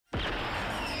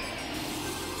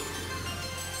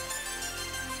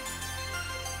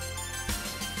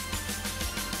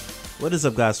What is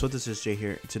up, guys? SwiftSSJ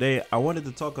here. Today I wanted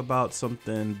to talk about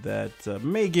something that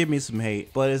may give me some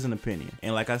hate, but is an opinion.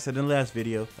 And like I said in the last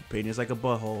video, opinion is like a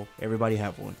butthole. Everybody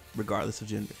have one, regardless of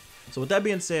gender. So with that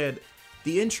being said,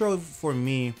 the intro for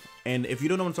me, and if you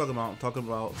don't know what I'm talking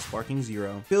about Sparking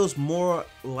Zero, feels more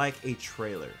like a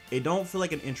trailer. It don't feel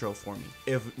like an intro for me.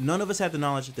 If none of us had the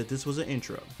knowledge that this was an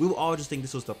intro, we would all just think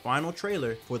this was the final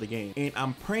trailer for the game. And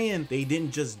I'm praying they didn't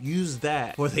just use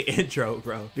that for the intro,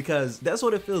 bro, because that's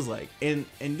what it feels like. And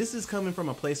this is coming from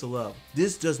a place of love.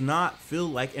 This does not feel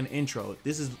like an intro.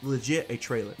 This is legit a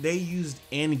trailer. They used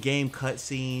in-game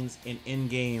cutscenes and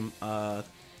in-game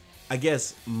I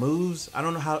guess moves. I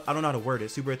don't know how to word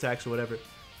it, super attacks or whatever.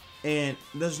 And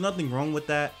there's nothing wrong with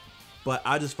that, but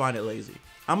I just find it lazy.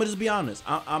 I'm gonna just be honest.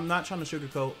 I'm not trying to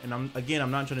sugarcoat, and I'm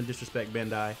not trying to disrespect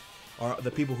Bandai or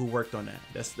the people who worked on that.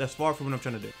 That's far from what I'm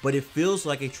trying to do. But it feels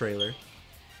like a trailer,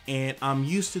 and I'm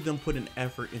used to them putting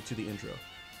effort into the intro.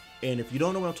 And if you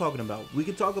don't know what I'm talking about, we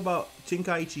can talk about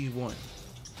Tenkaichi 1.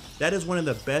 That is one of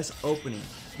the best openings.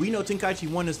 We know Tenkaichi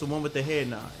 1 is the one with the head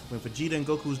nod. When Vegeta and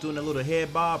Goku was doing that little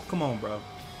head bob, come on, bro.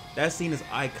 That scene is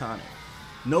iconic.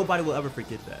 Nobody will ever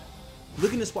forget that.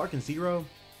 Looking at Sparking Zero,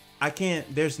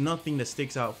 there's nothing that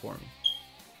sticks out for me.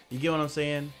 You get what I'm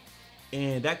saying?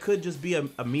 And that could just be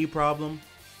a me problem,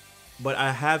 but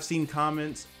I have seen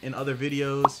comments in other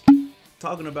videos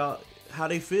talking about how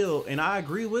they feel, and I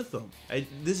agree with them.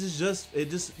 This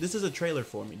is a trailer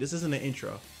for me. This isn't an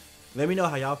intro. Let me know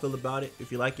how y'all feel about it.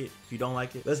 If you like it, if you don't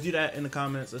like it, let's do that in the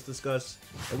comments. Let's discuss,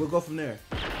 and we'll go from there.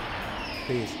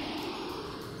 Peace.